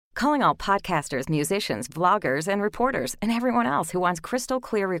calling all podcasters, musicians, vloggers, and reporters, and everyone else who wants crystal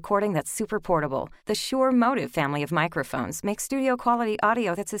clear recording that's super portable. The Shure Motive family of microphones makes studio-quality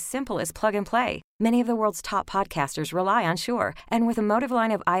audio that's as simple as plug and play. Many of the world's top podcasters rely on Shure, and with a Motive line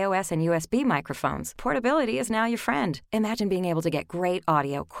of iOS and USB microphones, portability is now your friend. Imagine being able to get great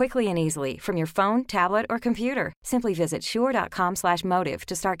audio quickly and easily from your phone, tablet, or computer. Simply visit shure.com/motive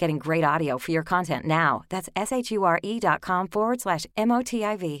to start getting great audio for your content now. That's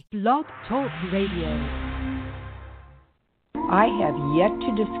SHURE.com/MOTIV. Blog Talk Radio. I have yet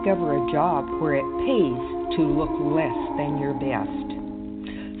to discover a job where it pays to look less than your best.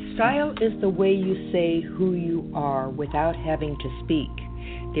 Style is the way you say who you are without having to speak.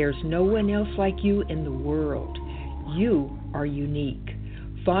 There's no one else like you in the world. You are unique.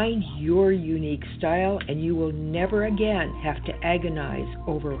 Find your unique style and you will never again have to agonize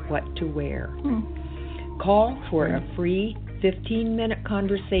over what to wear. Call for a free 15-minute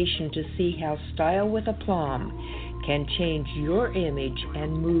conversation to see how Style with Aplomb can change your image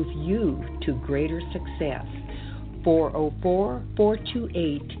and move you to greater success.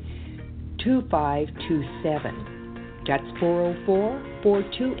 404-428-2527. That's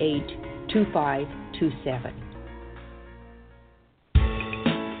 404-428-2527.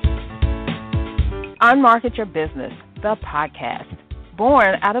 Unmarket Your Business, the podcast.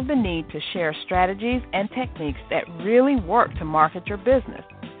 Born out of the need to share strategies and techniques that really work to market your business.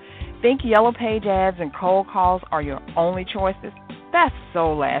 Think Yellow Page ads and cold calls are your only choices? That's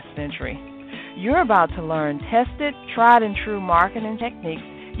so last century. You're about to learn tested, tried and true marketing techniques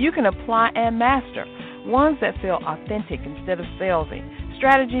you can apply and master, ones that feel authentic instead of salesy,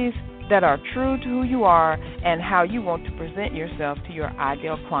 strategies that are true to who you are and how you want to present yourself to your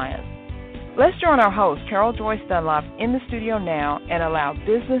ideal clients. Let's join our host, Carol Joyce Dunlop, in the studio now and allow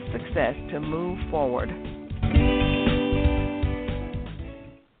business success to move forward.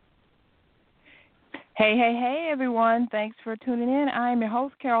 Hey, everyone. Thanks for tuning in. I am your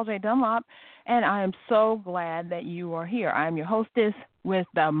host, Carol J. Dunlop, and I am so glad that you are here. I am your hostess with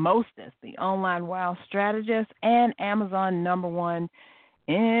the mostest, the online wow strategist and Amazon #1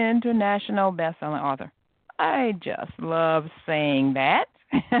 international best-selling author. I just love saying that.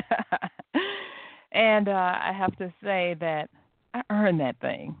 And I have to say that I earned that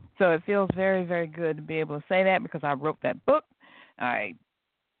thing. So it feels very, very good to be able to say that because I wrote that book. I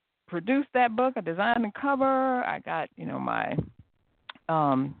produced that book. I designed the cover. I got, my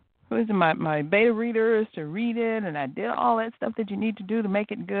my beta readers to read it, and I did all that stuff that you need to do to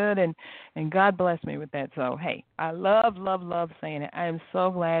make it good, and God bless me with that. So, hey, I love saying it. I am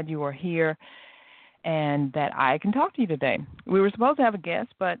so glad you are here and that I can talk to you today. We were supposed to have a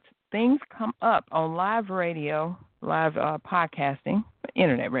guest, but things come up on live radio, live podcasting,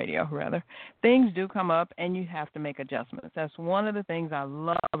 internet radio, rather. Things do come up, and you have to make adjustments. That's one of the things I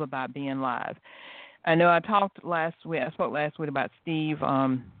love about being live. I know I spoke last week about Steve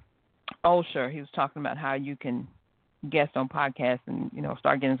Olsher. He was talking about how you can guest on podcasts and,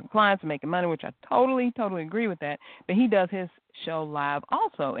 start getting some clients and making money, which I totally agree with that. But he does his show live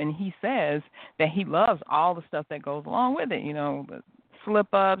also, and he says that he loves all the stuff that goes along with it, the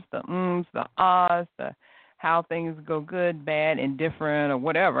slip-ups, the ums, the ahs, the how things go good, bad, indifferent, or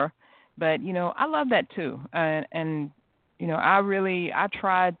whatever. But, I love that too. I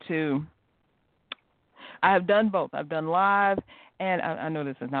have done both. I've done live, and I know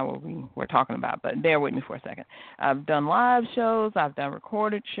this is not what we're talking about, but bear with me for a second. I've done live shows, I've done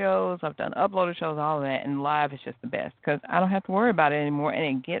recorded shows, I've done uploaded shows, all of that, and live is just the best because I don't have to worry about it anymore, and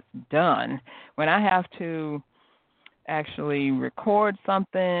it gets done. When I have to actually record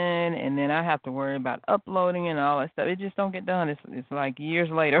something, and then I have to worry about uploading and all that stuff, it just don't get done. It's like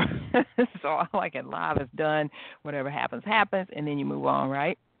years later. So I like it live. It's done. Whatever happens, and then you move on,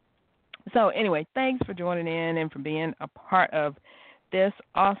 right? So anyway, thanks for joining in and for being a part of this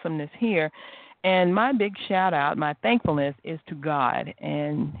awesomeness here. And my big shout out, my thankfulness is to God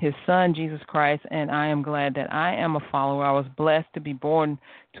and his son, Jesus Christ. And I am glad that I am a follower. I was blessed to be born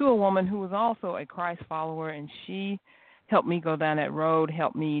to a woman who was also a Christ follower. And she helped me go down that road,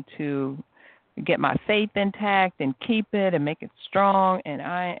 helped me to get my faith intact and keep it and make it strong. And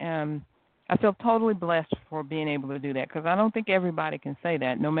I feel totally blessed for being able to do that because I don't think everybody can say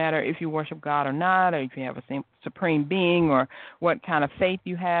that, no matter if you worship God or not, or if you have a supreme being or what kind of faith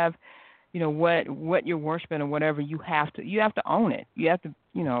you have, what you're worshiping or whatever, you have to own it. You have to,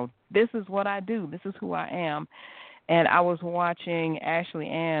 this is what I do. This is who I am. And I was watching Ashley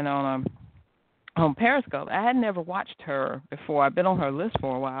Ann on Periscope. I had never watched her before. I've been on her list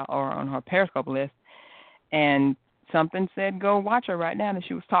for a while, or on her Periscope list, and something said, go watch her right now. And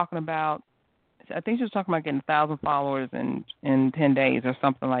she was talking about, I think she was talking about getting 1,000 followers in 10 days or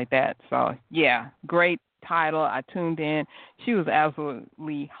something like that. So, yeah, great title. I tuned in. She was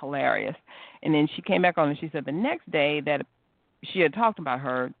absolutely hilarious. And then she came back on and she said the next day that she had talked about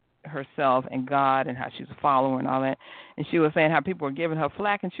herself and God and how she's a follower and all that. And she was saying how people were giving her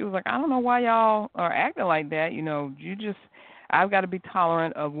flack. And she was like, I don't know why y'all are acting like that. You know, I've got to be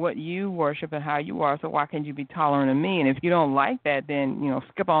tolerant of what you worship and how you are, so why can't you be tolerant of me? And if you don't like that, then,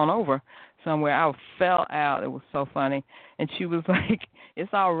 skip on over somewhere. I fell out. It was so funny. And she was like,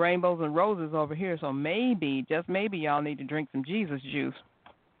 it's all rainbows and roses over here, so maybe, just maybe, y'all need to drink some Jesus juice.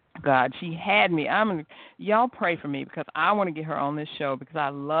 God, she had me. Y'all pray for me because I want to get her on this show because I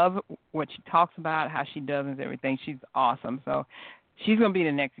love what she talks about, how she does and everything. She's awesome. So she's going to be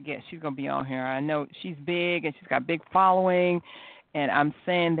the next guest. She's going to be on here. I know she's big and she's got a big following, and I'm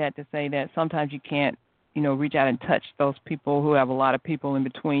saying that to say that sometimes you can't, reach out and touch those people who have a lot of people in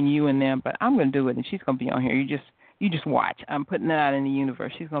between you and them, but I'm going to do it, and she's going to be on here. You just watch. I'm putting that out in the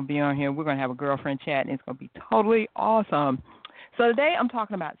universe. She's going to be on here. We're going to have a girlfriend chat, and it's going to be totally awesome. So today I'm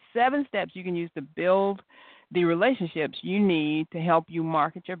talking about 7 steps you can use to build the relationships you need to help you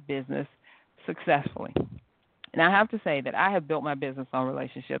market your business successfully. And I have to say that I have built my business on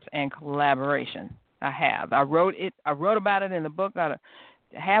relationships and collaboration. I have. I wrote about it in the book.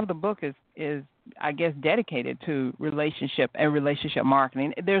 Half the book is I guess dedicated to relationship and relationship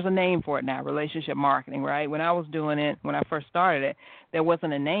marketing. There's a name for it now, relationship marketing, right? When I was doing it, when I first started it, there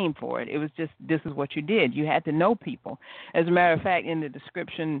wasn't a name for it. It was just, this is what you did. You had to know people. As a matter of fact, in the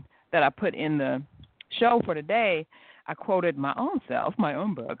description that I put in the show for today, I quoted my own self, my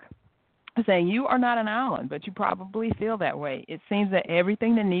own book, saying, you are not an island, but you probably feel that way. It seems that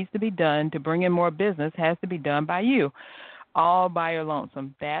everything that needs to be done to bring in more business has to be done by you, all by your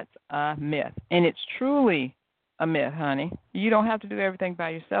lonesome. That's a myth. And it's truly a myth, honey. You don't have to do everything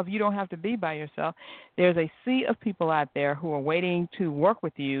by yourself. You don't have to be by yourself. There's a sea of people out there who are waiting to work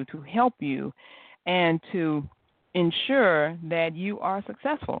with you, to help you, and to ensure that you are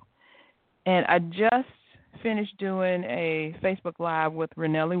successful. And I just finished doing a Facebook Live with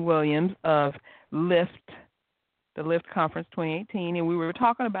Renelli Williams of Lift, the Lift Conference 2018, and we were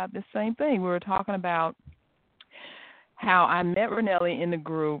talking about this same thing. We were talking about how I met Renelli in the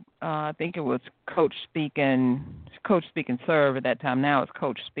group. I think it was Coach Speak and Serve at that time. Now it's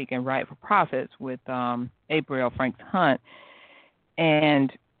Coach Speak and Write for Profits with April Franks Hunt.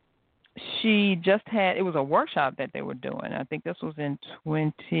 And she just had, it was a workshop that they were doing. I think this was in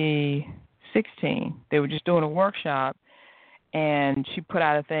 2016. They were just doing a workshop, and she put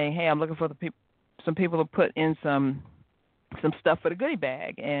out a thing, hey, I'm looking for some people to put in some stuff for the goodie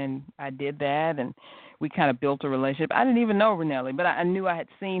bag. And I did that, and we kind of built a relationship. I didn't even know Renelli, but I knew I had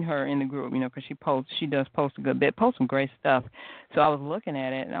seen her in the group, because she does post a good bit, post some great stuff. So I was looking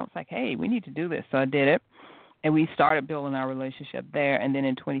at it, and I was like, hey, we need to do this. So I did it, and we started building our relationship there. And then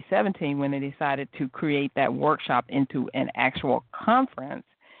in 2017, when they decided to create that workshop into an actual conference,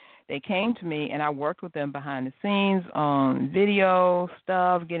 they came to me, and I worked with them behind the scenes on video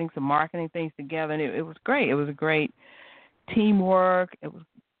stuff, getting some marketing things together, and it was great. It was a great teamwork.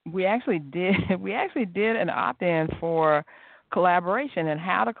 We actually did an opt-in for collaboration and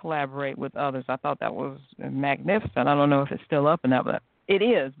how to collaborate with others. I thought that was magnificent. I don't know if it's still up and up, but it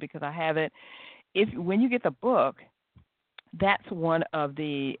is, because I have it. When you get the book, that's one of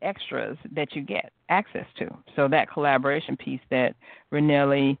the extras that you get access to. So that collaboration piece that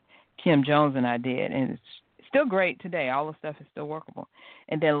Renelli, Kim Jones, and I did, and it's still great today. All the stuff is still workable.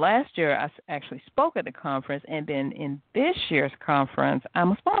 And then last year, I actually spoke at the conference, and then in this year's conference,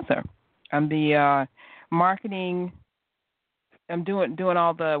 I'm a sponsor. I'm the marketing. I'm doing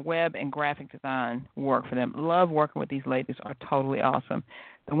all the web and graphic design work for them. Love working with these ladies. Are totally awesome.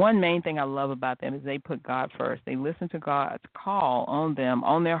 The one main thing I love about them is they put God first. They listen to God's call on them,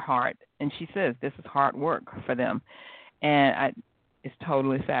 on their heart, and she says this is hard work for them. And it's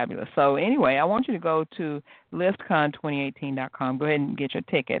totally fabulous. So anyway, I want you to go to liftcon2018.com. Go ahead and get your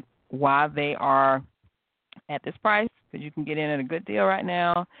ticket while they are at this price, because you can get in at a good deal right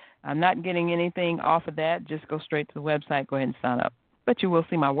now. I'm not getting anything off of that. Just go straight to the website. Go ahead and sign up. But you will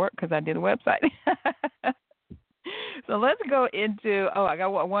see my work because I did a website. So let's go into, I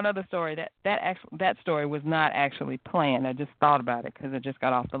got one other story. That story was not actually planned. I just thought about it because I just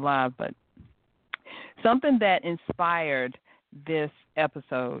got off the live. But something that inspired this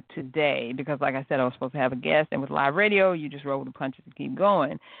episode today, because like I said, I was supposed to have a guest, and with live radio, you just roll with the punches and keep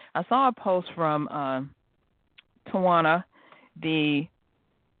going. I saw a post from Tawana, the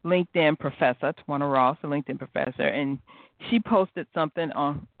LinkedIn professor, Tawana Ross, the LinkedIn professor, and she posted something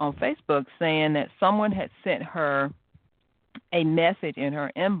on Facebook saying that someone had sent her a message in her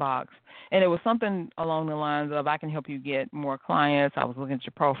inbox, And it was something along the lines of, I can help you get more clients. I was looking at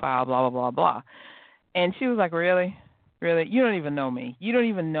your profile, blah, blah, blah, blah. And she was like, really? Really? You don't even know me. You don't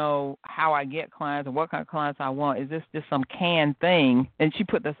even know how I get clients or what kind of clients I want. Is this just some canned thing? And she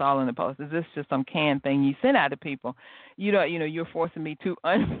put this all in the post. Is this just some canned thing you send out to people? You're forcing me to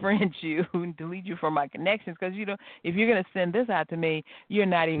unfriend you and delete you from my connections because, if you're going to send this out to me, you're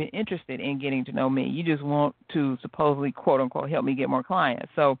not even interested in getting to know me. You just want to supposedly, quote, unquote, help me get more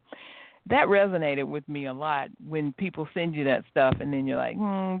clients. So that resonated with me a lot when people send you that stuff and then you're like,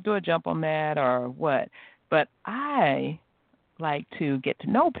 do a jump on that or what? But I like to get to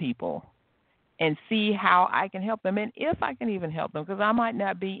know people and see how I can help them and if I can even help them, because I might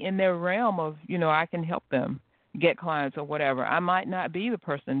not be in their realm of, I can help them get clients or whatever. I might not be the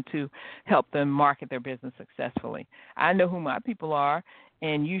person to help them market their business successfully. I know who my people are,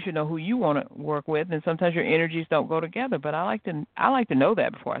 and you should know who you want to work with, and sometimes your energies don't go together, but I like to know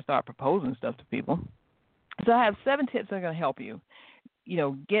that before I start proposing stuff to people. So I have 7 tips that are going to help you.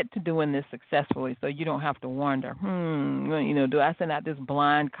 Get to doing this successfully so you don't have to wonder, do I send out this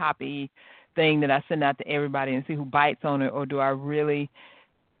blind copy thing that I send out to everybody and see who bites on it, or do I really,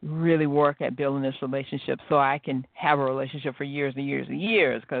 really work at building this relationship so I can have a relationship for years and years and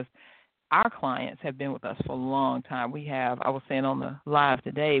years? Because our clients have been with us for a long time. I was saying on the live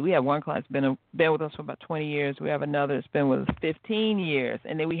today, we have one client that's been with us for about 20 years. We have another that's been with us 15 years.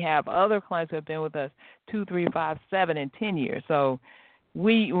 And then we have other clients who have been with us 2, 3, 5, 7, and 10 years. So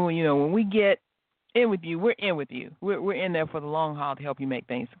when we get in with you, we're in with you. We're in there for the long haul to help you make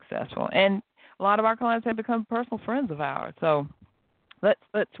things successful. And a lot of our clients have become personal friends of ours. So let's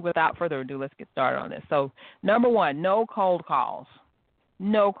without further ado, let's get started on this. So number 1, no cold calls.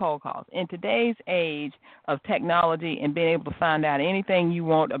 No cold calls. In today's age of technology and being able to find out anything you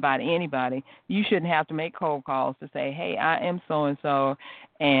want about anybody, you shouldn't have to make cold calls to say, hey, I am so-and-so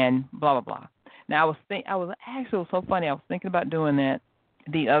and blah, blah, blah. Now, it was so funny. I was thinking about doing that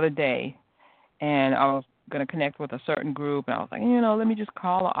the other day, and I was going to connect with a certain group, and I was like, let me just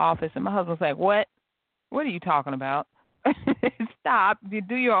call the office. And my husband's like, what? What are you talking about? Stop. You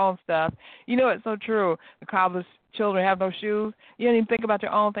do your own stuff. It's so true. The cobbler's children have no shoes. You don't even think about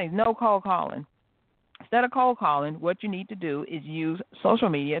your own things. No cold calling. Instead of cold calling, what you need to do is use social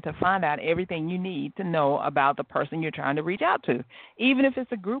media to find out everything you need to know about the person you're trying to reach out to. Even if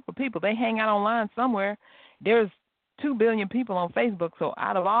it's a group of people, they hang out online somewhere. There's 2 billion people on Facebook, so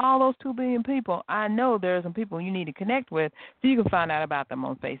out of all those 2 billion people, I know there are some people you need to connect with so you can find out about them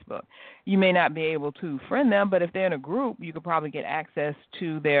on Facebook. You may not be able to friend them, but if they're in a group, you could probably get access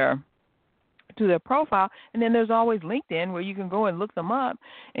to their profile. And then there's always LinkedIn where you can go and look them up,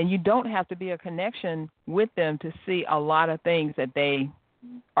 and you don't have to be a connection with them to see a lot of things that they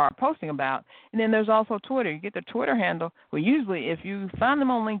are posting about. And then there's also Twitter. You get the Twitter handle. Well, usually if you find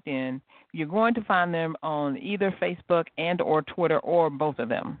them on LinkedIn, you're going to find them on either Facebook and or Twitter, or both of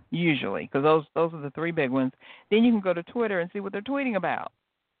them, usually, because those are the 3 big ones. Then you can go to Twitter and see what they're tweeting about.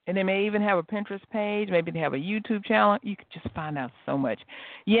 And they may even have a Pinterest page. Maybe they have a YouTube channel. You can just find out so much.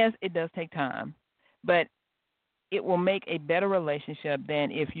 Yes, it does take time, but it will make a better relationship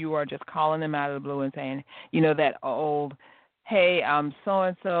than if you are just calling them out of the blue and saying, that old, hey, I'm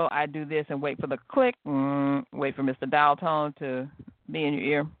so-and-so, I do this, and wait for the click, wait for Mr. Dial Tone to be in your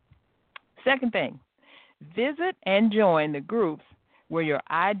ear. Second thing, visit and join the groups where your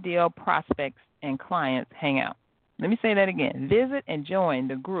ideal prospects and clients hang out. Let me say that again. Visit and join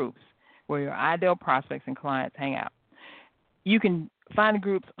the groups where your ideal prospects and clients hang out. You can find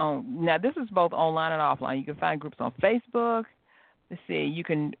groups now this is both online and offline. You can find groups on Facebook. Let's see, you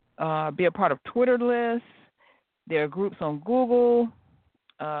can be a part of Twitter lists. There are groups on Google,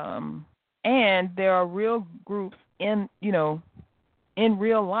 and there are real groups in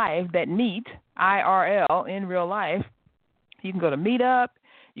real life that meet IRL in real life. You can go to Meetup,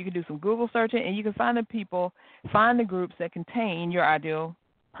 you can do some Google searching, and you can find the groups that contain your ideal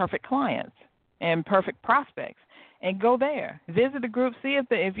perfect clients and perfect prospects, and go there. Visit the group, see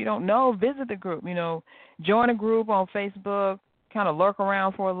if you don't know, visit the group. Join a group on Facebook, kind of lurk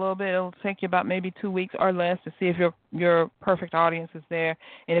around for a little bit. It'll take you about maybe 2 weeks or less to see if your perfect audience is there,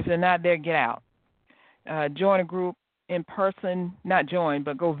 and if they're not there, get out. Join a group in person, not join,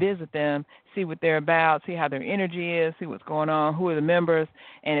 but go visit them, see what they're about, see how their energy is, see what's going on, who are the members,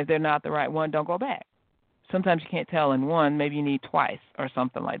 and if they're not the right one, don't go back. Sometimes you can't tell in one, maybe you need twice or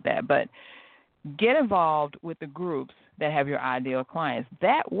something like that. But get involved with the groups that have your ideal clients.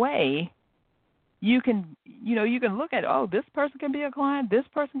 That way you can look at, this person can be a client, this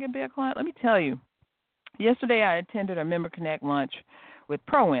person can be a client. Let me tell you, yesterday I attended a Member Connect lunch with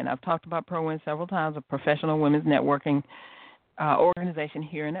ProWin. I've talked about ProWin several times, a professional women's networking organization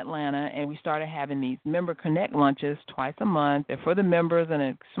here in Atlanta, and we started having these member connect lunches twice a month. They're for the members in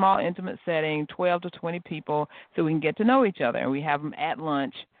a small, intimate setting, 12 to 20 people, so we can get to know each other. And we have them at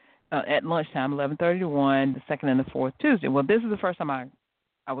lunch, at lunchtime, 11:30 to 1, the second and the fourth Tuesday. Well, this is the first time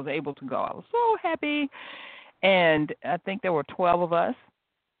I was able to go. I was so happy, and I think there were 12 of us.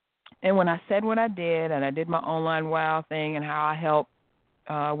 And when I said what I did, and I did my online WOW thing and how I help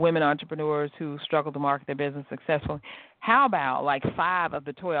women entrepreneurs who struggle to market their business successfully, how about like 5 of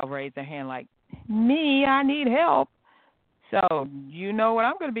the 12 raised their hand like, me, I need help. So you know what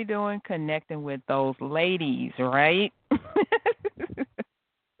I'm going to be doing? Connecting with those ladies, right?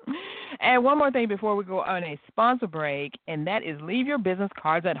 And one more thing before we go on a sponsor break, and that is leave your business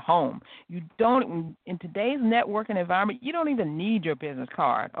cards at home. You don't, in today's networking environment, you don't even need your business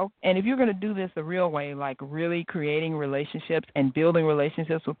card. Oh, and if you're going to do this the real way, like really creating relationships and building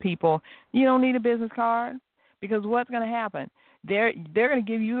relationships with people, you don't need a business card, because what's going to happen? They're going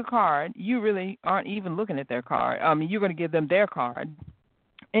to give you the card. You really aren't even looking at their card. You're going to give them their card.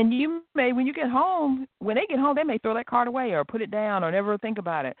 And you may, when they get home, they may throw that card away or put it down or never think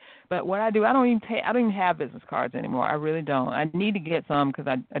about it. But what I do, I don't even have business cards anymore. I really don't. I need to get some because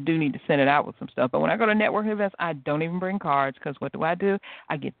I do need to send it out with some stuff. But when I go to networking events, I don't even bring cards, because what do?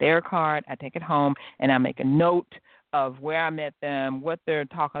 I get their card, I take it home, and I make a note of where I met them, what they're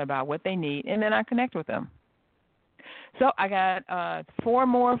talking about, what they need, and then I connect with them. So I got 4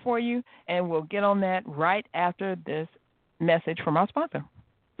 more for you, and we'll get on that right after this message from our sponsor.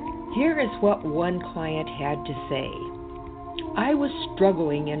 Here is what one client had to say. I was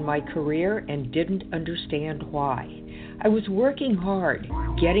struggling in my career and didn't understand why. I was working hard,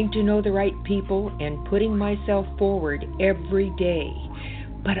 getting to know the right people, and putting myself forward every day,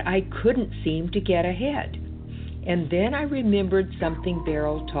 but I couldn't seem to get ahead. And then I remembered something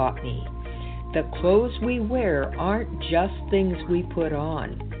Beryl taught me. The clothes we wear aren't just things we put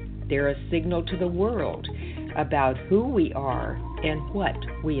on. They're a signal to the world about who we are and what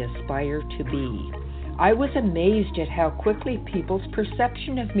we aspire to be. I was amazed at how quickly people's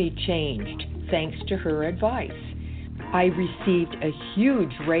perception of me changed thanks to her advice. I received a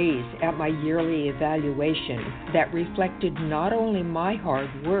huge raise at my yearly evaluation that reflected not only my hard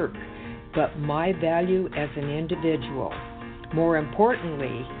work, but my value as an individual. More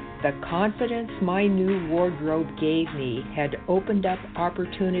importantly, the confidence my new wardrobe gave me had opened up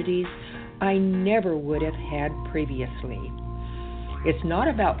opportunities I never would have had previously. It's not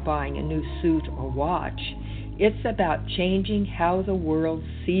about buying a new suit or watch. It's about changing how the world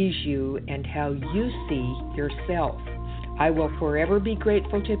sees you and how you see yourself. I will forever be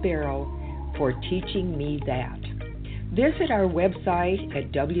grateful to Beryl for teaching me that. Visit our website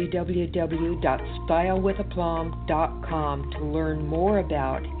at www.stylewithaplomb.com to learn more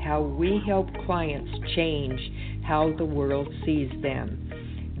about how we help clients change how the world sees them.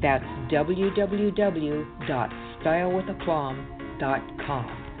 That's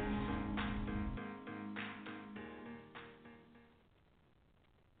www.stylewithaplomb.com.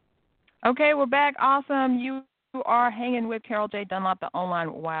 Okay, we're back. Awesome. You are hanging with Carol J. Dunlop, the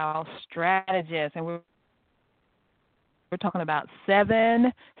online WOW strategist, and we're talking about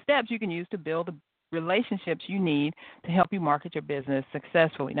 7 steps you can use to build the relationships you need to help you market your business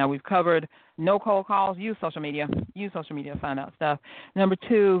successfully. Now, we've covered no cold calls, use social media to find out stuff. Number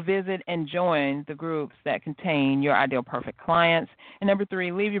 2, visit and join the groups that contain your ideal perfect clients. And number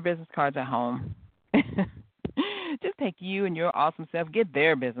 3, leave your business cards at home. Just take you and your awesome self, get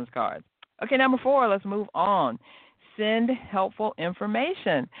their business cards. Okay, number 4, let's move on. Send helpful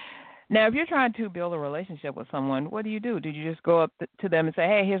information. Now, if you're trying to build a relationship with someone, what do? Do you just go up to them and say,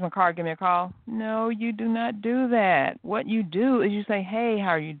 hey, here's my card, give me a call? No, you do not do that. What you do is you say, hey, how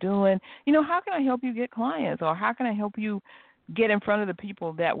are you doing? How can I help you get clients? Or how can I help you get in front of the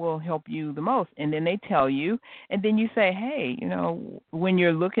people that will help you the most? And then they tell you, and then you say, hey, when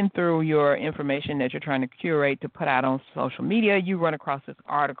you're looking through your information that you're trying to curate to put out on social media, you run across this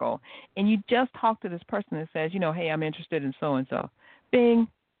article, and you just talk to this person that says, hey, I'm interested in so-and-so. Bing.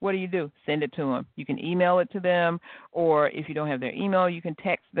 What do? Send it to them. You can email it to them, or if you don't have their email, you can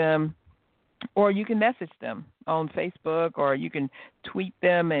text them, or you can message them on Facebook, or you can tweet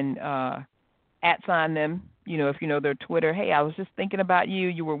them and @ them. If you know their Twitter. Hey, I was just thinking about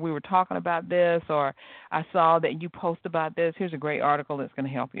you. We were talking about this, or I saw that you post about this. Here's a great article that's going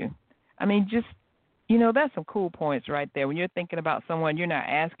to help you. I mean, just that's some cool points right there. When you're thinking about someone, you're not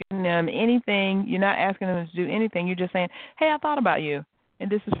asking them anything. You're not asking them to do anything. You're just saying, hey, I thought about you. And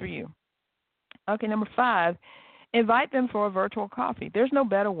this is for you. Okay, number 5, invite them for a virtual coffee. There's no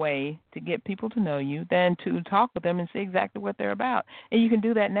better way to get people to know you than to talk with them and see exactly what they're about. And you can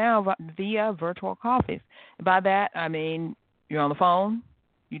do that now via virtual coffees. By that, I mean you're on the phone,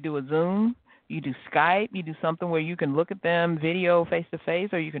 you do a Zoom, you do Skype, you do something where you can look at them video face-to-face,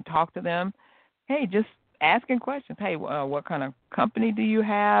 or you can talk to them. Hey, just asking questions. Hey, what kind of company do you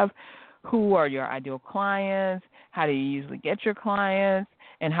have? Who are your ideal clients? How do you usually get your clients?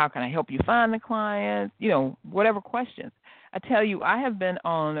 And how can I help you find the clients? Whatever questions. I tell you, I have been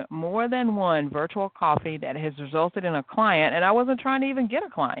on more than one virtual coffee that has resulted in a client, and I wasn't trying to even get a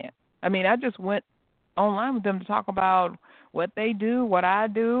client. I mean, I just went online with them to talk about what they do, what I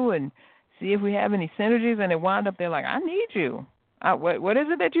do, and see if we have any synergies, and it wound up, they're like, I need you. What is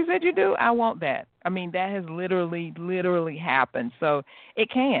it that you said you do? I want that. I mean, that has literally happened. So it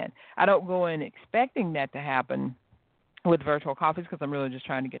can. I don't go in expecting that to happen with virtual coffees because I'm really just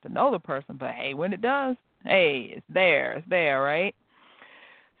trying to get to know the person. But, hey, when it does, hey, it's there, right?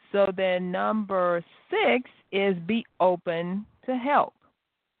 So then number 6 is be open to help.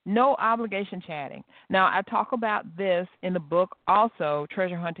 No obligation chatting. Now, I talk about this in the book also,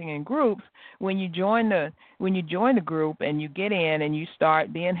 Treasure Hunting in Groups. When you join the group and you get in and you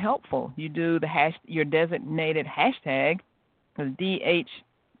start being helpful, you do your designated hashtag, DHH,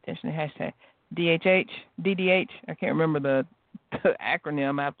 DDH. I can't remember the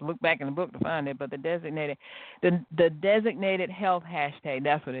acronym. I have to look back in the book to find it, but the designated health hashtag,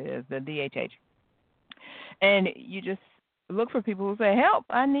 that's what it is, the DHH. And you just look for people who say, help,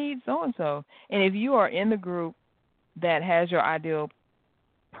 I need so-and-so. And if you are in the group that has your ideal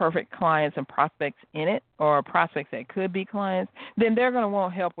perfect clients and prospects in it, or prospects that could be clients, then they're going to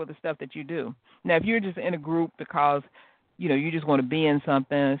want help with the stuff that you do. Now, if you're just in a group because, you just want to be in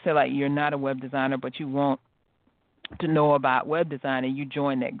something, say like you're not a web designer, but you want to know about web design and you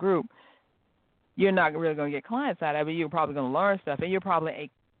join that group, you're not really going to get clients out of it. You're probably going to learn stuff, and you're probably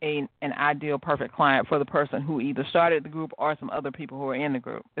an ideal perfect client for the person who either started the group or some other people who are in the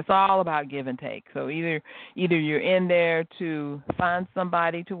group. It's all about give and take. So either you're in there to find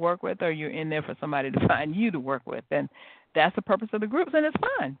somebody to work with, or you're in there for somebody to find you to work with. And that's the purpose of the groups, and it's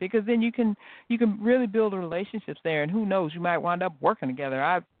fun because then you can really build relationships there, and who knows, you might wind up working together.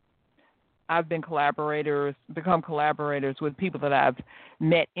 I've become collaborators with people that I've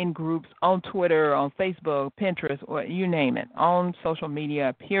met in groups on Twitter, on Facebook, Pinterest, or you name it, on social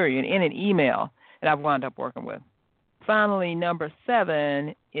media, period, in an email that I've wound up working with. Finally, number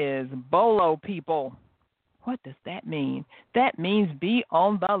 7 is BOLO people. What does that mean? That means be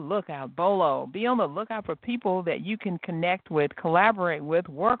on the lookout, BOLO. Be on the lookout for people that you can connect with, collaborate with,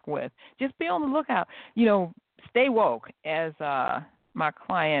 work with. Just be on the lookout. Stay woke, as my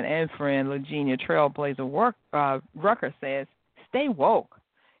client and friend, Legenia Trailblazer Rucker says, stay woke.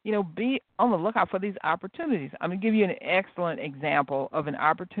 Be on the lookout for these opportunities. I'm going to give you an excellent example of an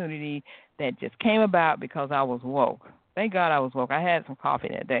opportunity that just came about because I was woke. Thank God I was woke. I had some coffee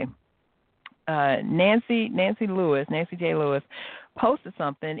that day. Nancy J. Lewis posted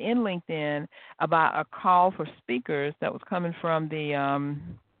something in LinkedIn about a call for speakers that was coming from the,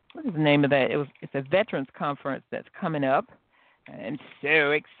 what is the name of that? It's a veterans conference that's coming up. I'm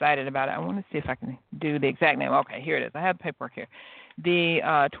so excited about it. I want to see if I can do the exact name. Okay, here it is. I have the paperwork here. The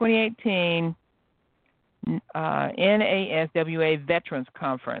 2018 NASWA Veterans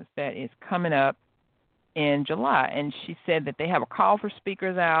Conference that is coming up in July. And she said that they have a call for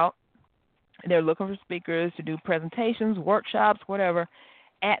speakers out. They're looking for speakers to do presentations, workshops, whatever,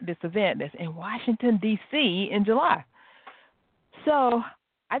 at this event that's in Washington, D.C. in July. So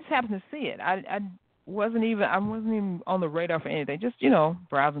I just happened to see it. I wasn't even on the radar for anything. Just,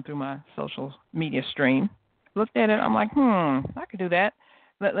 browsing through my social media stream. Looked at it. I'm like, I could do that.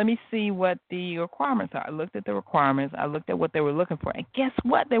 Let me see what the requirements are. I looked at the requirements. I looked at what they were looking for. And guess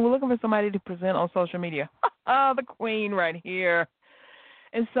what? They were looking for somebody to present on social media. The queen right here.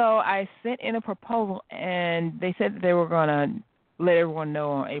 And so I sent in a proposal, and they said that they were going to let everyone know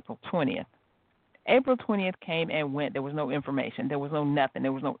on April 20th. April 20th came and went. There was no information. There was no nothing.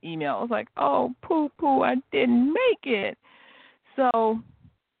 There was no email. I was like, oh, poo-poo, I didn't make it. So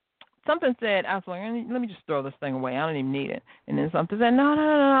something said, I was like, let me just throw this thing away. I don't even need it. And then something said,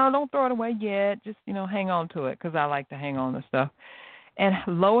 no, don't throw it away yet. Just, hang on to it, because I like to hang on to stuff. And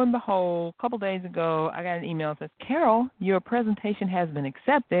lo and behold, a couple days ago, I got an email that says, Carol, your presentation has been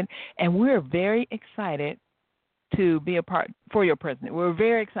accepted, and we're very excited to be a part for your presentation. We're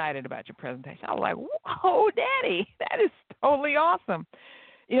very excited about your presentation. I was like, whoa, Daddy, that is totally awesome.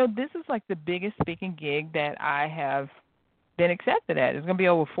 This is like the biggest speaking gig that I have been accepted at. There's going to be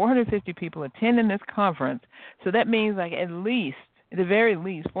over 450 people attending this conference. So that means at the very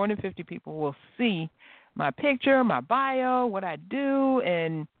least, 450 people will see my picture, my bio, what I do,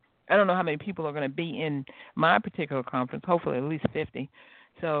 and I don't know how many people are going to be in my particular conference, hopefully at least 50.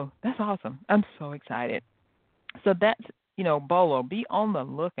 So that's awesome. I'm so excited. So that's BOLO, be on the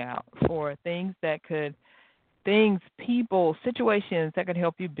lookout for people, situations that could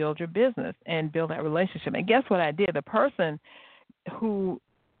help you build your business and build that relationship. And guess what I did? The person who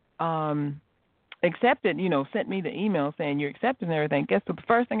accepted, sent me the email saying you're accepting and everything. Guess what? The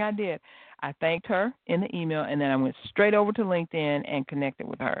first thing I did, I thanked her in the email, and then I went straight over to LinkedIn and connected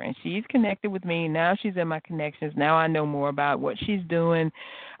with her. And she's connected with me. Now she's in my connections. Now I know more about what she's doing.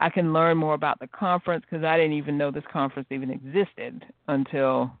 I can learn more about the conference because I didn't even know this conference even existed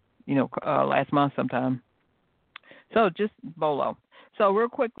until, last month sometime. So just BOLO. So real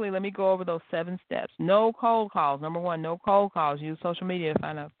quickly, let me go over those 7 steps. No cold calls. Number 1, no cold calls. Use social media to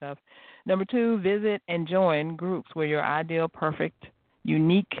find out stuff. Number 2, visit and join groups where your ideal, perfect,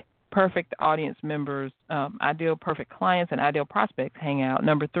 unique, perfect audience members, ideal, perfect clients, and ideal prospects hang out.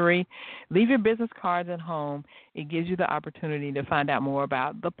 Number 3, leave your business cards at home. It gives you the opportunity to find out more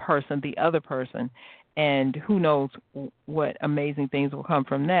about the person, the other person, and who knows what amazing things will come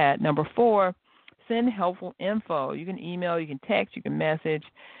from that. Number 4, send helpful info. You can email, you can text, you can message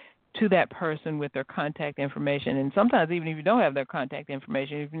to that person with their contact information. And sometimes even if you don't have their contact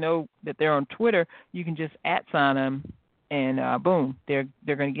information, if you know that they're on Twitter, you can just @sign them and boom, they're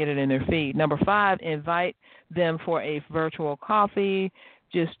going to get it in their feed. Number 5, invite them for a virtual coffee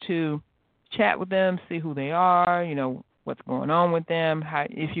just to chat with them, see who they are, what's going on with them,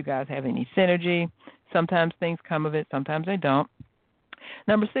 if you guys have any synergy. Sometimes things come of it, sometimes they don't.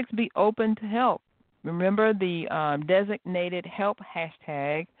 Number 6, be open to help. Remember the designated help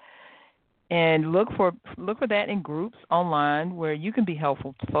hashtag, and look for that in groups online where you can be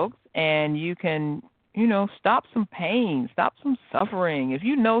helpful to folks and you can, stop some pain, stop some suffering. If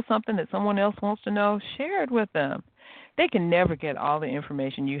you know something that someone else wants to know, share it with them. They can never get all the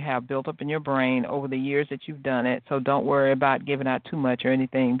information you have built up in your brain over the years that you've done it, so don't worry about giving out too much or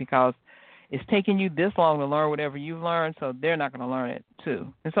anything because it's taking you this long to learn whatever you've learned, so they're not going to learn it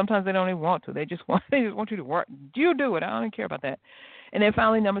too. And sometimes they don't even want to. They just want you to work. You do it. I don't care about that. And then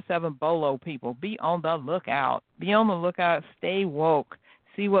finally, number 7, BOLO people. Be on the lookout. Be on the lookout. Stay woke.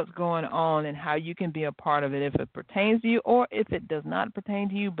 See what's going on and how you can be a part of it if it pertains to you or if it does not pertain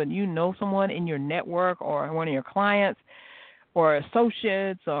to you, but you know someone in your network or one of your clients or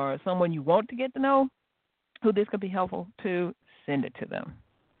associates or someone you want to get to know who this could be helpful to, send it to them.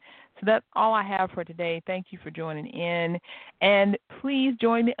 So that's all I have for today. Thank you for joining in. And please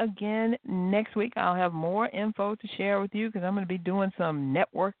join me again next week. I'll have more info to share with you because I'm going to be doing some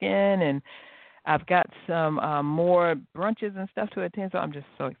networking and I've got some more brunches and stuff to attend. So I'm just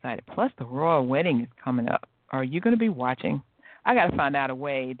so excited. Plus the royal wedding is coming up. Are you going to be watching? I got to find out a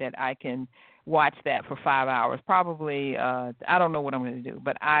way that I can watch that for 5 hours. Probably, I don't know what I'm going to do,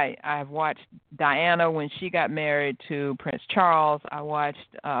 but I've watched Diana when she got married to Prince Charles. I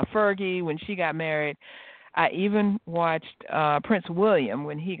watched Fergie when she got married. I even watched Prince William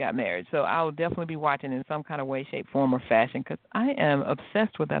when he got married. So I will definitely be watching in some kind of way, shape, form, or fashion because I am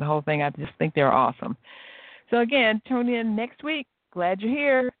obsessed with that whole thing. I just think they're awesome. So again, tune in next week. Glad you're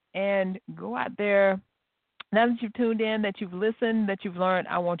here, and go out there. Now that you've tuned in, that you've listened, that you've learned,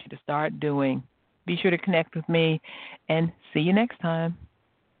 I want you to start doing. Be sure to connect with me, and see you next time.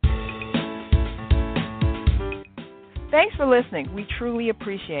 Thanks for listening. We truly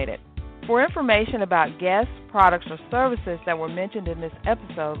appreciate it. For information about guests, products, or services that were mentioned in this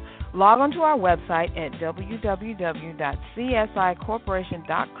episode, log on to our website at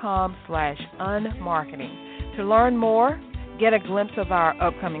www.csicorporation.com/unmarketing. To learn more, get a glimpse of our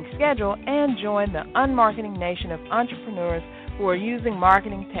upcoming schedule, and join the unmarketing nation of entrepreneurs who are using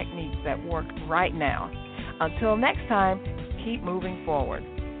marketing techniques that work right now. Until next time, keep moving forward.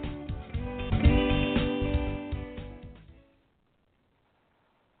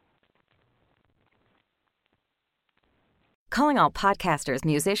 Calling all podcasters,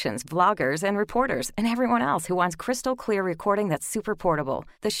 musicians, vloggers, and reporters, and everyone else who wants crystal clear recording that's super portable.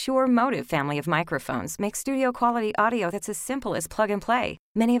 The Shure Motive family of microphones makes studio quality audio that's as simple as plug and play.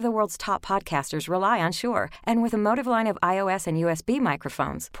 Many of the world's top podcasters rely on Shure, and with a Motive line of iOS and USB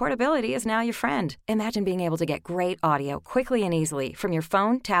microphones, portability is now your friend. Imagine being able to get great audio quickly and easily from your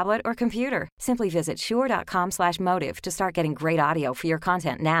phone, tablet, or computer. Simply visit shure.com/motive to start getting great audio for your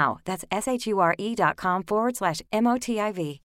content now. That's SHURE.com/MOTIV.